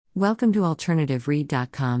Welcome to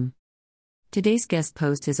AlternativeRead.com. Today's guest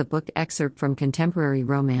post is a book excerpt from contemporary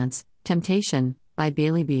romance, Temptation, by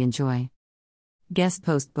Bailey B. Enjoy. Guest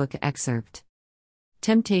post book excerpt.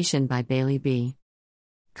 Temptation by Bailey B.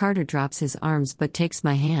 Carter drops his arms but takes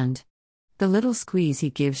my hand. The little squeeze he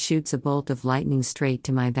gives shoots a bolt of lightning straight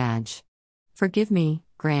to my vag. Forgive me,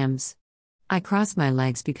 Grams. I cross my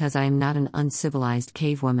legs because I am not an uncivilized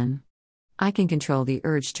cave woman. I can control the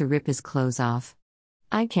urge to rip his clothes off.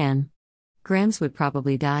 I can. Grams would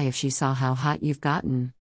probably die if she saw how hot you've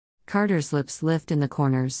gotten. Carter's lips lift in the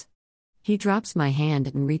corners. He drops my hand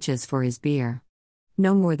and reaches for his beer.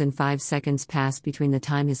 No more than 5 seconds pass between the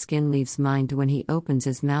time his skin leaves mine to when he opens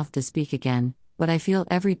his mouth to speak again, but I feel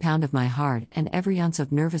every pound of my heart and every ounce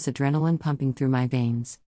of nervous adrenaline pumping through my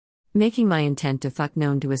veins. Making my intent to fuck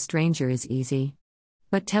known to a stranger is easy.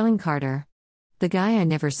 But telling Carter, the guy I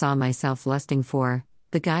never saw myself lusting for,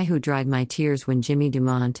 the guy who dried my tears when Jimmy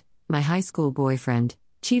Dumont, my high school boyfriend,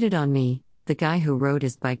 cheated on me, the guy who rode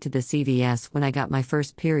his bike to the CVS when I got my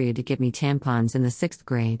first period to get me tampons in the 6th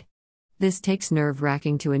grade. This takes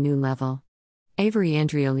nerve-wracking to a new level. Avery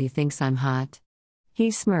Andrioli thinks I'm hot.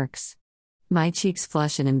 He smirks. My cheeks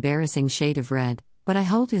flush an embarrassing shade of red, but I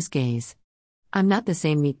hold his gaze. I'm not the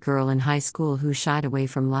same meek girl in high school who shied away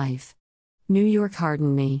from life. New York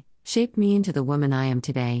hardened me, shaped me into the woman I am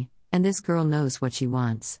today, and this girl knows what she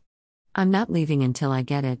wants. I'm not leaving until I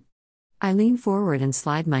get it. I lean forward and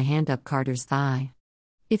slide my hand up Carter's thigh.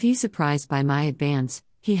 If he's surprised by my advance,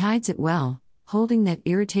 he hides it well, holding that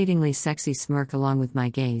irritatingly sexy smirk along with my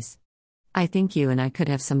gaze. I think you and I could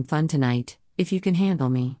have some fun tonight, if you can handle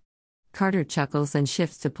me. Carter chuckles and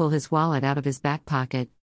shifts to pull his wallet out of his back pocket.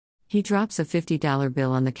 He drops a $50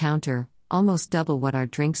 bill on the counter, almost double what our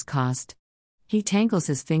drinks cost. He tangles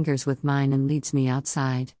his fingers with mine and leads me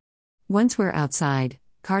outside. Once we're outside,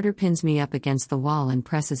 Carter pins me up against the wall and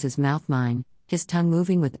presses his mouth mine, his tongue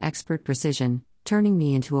moving with expert precision, turning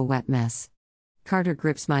me into a wet mess. Carter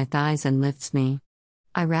grips my thighs and lifts me.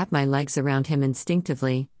 I wrap my legs around him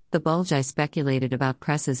instinctively, the bulge I speculated about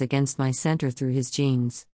presses against my center through his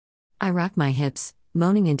jeans. I rock my hips,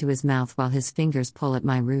 moaning into his mouth while his fingers pull at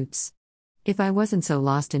my roots. If I wasn't so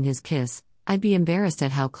lost in his kiss, I'd be embarrassed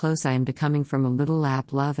at how close I am to coming from a little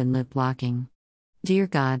lap love and lip blocking. Dear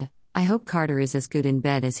God, I hope Carter is as good in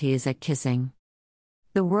bed as he is at kissing.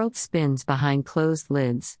 The world spins behind closed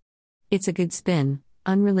lids. It's a good spin,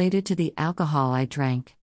 unrelated to the alcohol I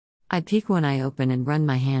drank. I peek when I open and run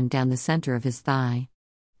my hand down the center of his thigh.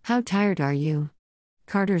 How tired are you?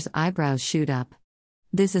 Carter's eyebrows shoot up.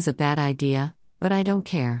 This is a bad idea, but I don't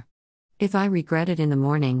care. If I regret it in the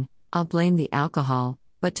morning, I'll blame the alcohol,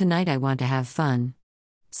 but tonight I want to have fun.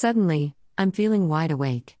 Suddenly, I'm feeling wide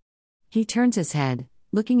awake. He turns his head,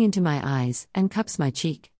 looking into my eyes, and cups my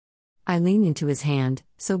cheek. I lean into his hand,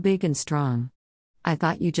 so big and strong. I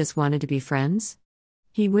thought you just wanted to be friends?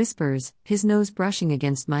 He whispers, his nose brushing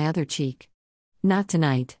against my other cheek. Not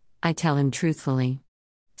tonight, I tell him truthfully.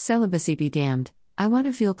 Celibacy be damned, I want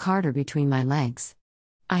to feel Carter between my legs.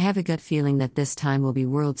 I have a gut feeling that this time will be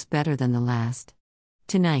worlds better than the last.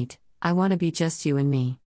 Tonight, I want to be just you and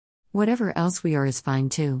me. Whatever else we are is fine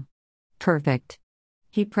too. Perfect.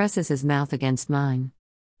 He presses his mouth against mine.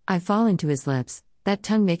 I fall into his lips, that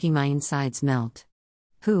tongue making my insides melt.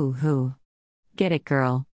 Hoo. Get it,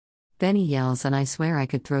 girl. Then he yells and I swear I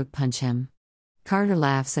could throat punch him. Carter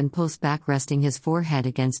laughs and pulls back, resting his forehead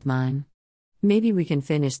against mine. Maybe we can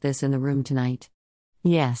finish this in the room tonight.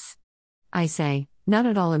 Yes. I say, not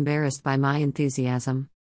at all embarrassed by my enthusiasm.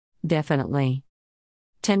 Definitely.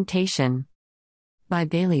 Temptation. By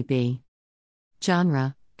Bailey B.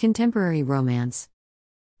 Genre, contemporary romance.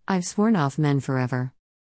 I've sworn off men forever.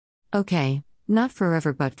 Okay, not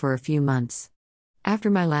forever but for a few months. After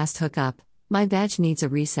my last hookup, my vag needs a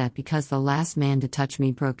reset because the last man to touch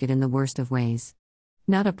me broke it in the worst of ways.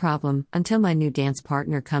 Not a problem until my new dance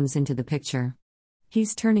partner comes into the picture.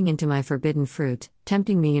 He's turning into my forbidden fruit,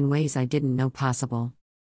 tempting me in ways I didn't know possible.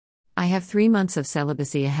 I have 3 months of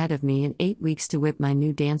celibacy ahead of me and 8 weeks to whip my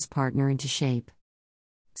new dance partner into shape.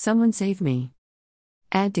 Someone save me.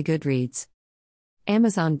 Add to Goodreads.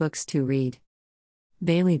 Amazon Books to read.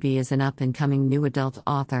 Bailey B. is an up-and-coming new adult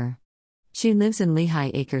author. She lives in Lehigh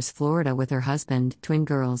Acres, Florida with her husband, twin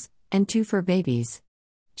girls, and 2 fur babies.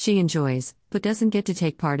 She enjoys, but doesn't get to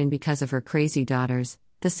take part in because of her crazy daughters,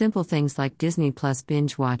 the simple things like Disney Plus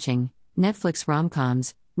binge-watching, Netflix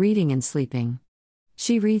rom-coms, reading and sleeping.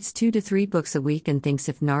 She reads 2 to 3 books a week and thinks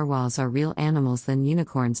if narwhals are real animals then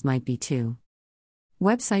unicorns might be too.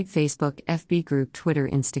 Website Facebook, FB group, Twitter,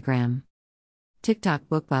 Instagram. TikTok,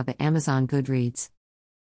 BookBub, Amazon Goodreads.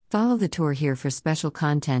 Follow the tour here for special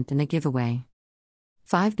content and a giveaway.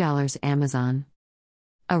 $5 Amazon.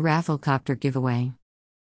 A Rafflecopter giveaway.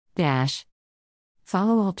 Dash.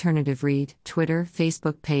 Follow Alternative Read, Twitter,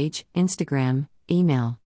 Facebook page, Instagram,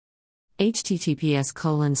 email.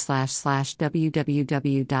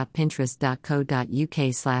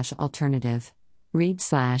 https://www.pinterest.co.uk/alternative. Read/.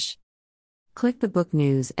 Click the book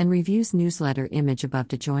news and reviews newsletter image above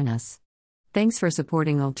to join us. Thanks for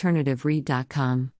supporting AlternativeRead.com.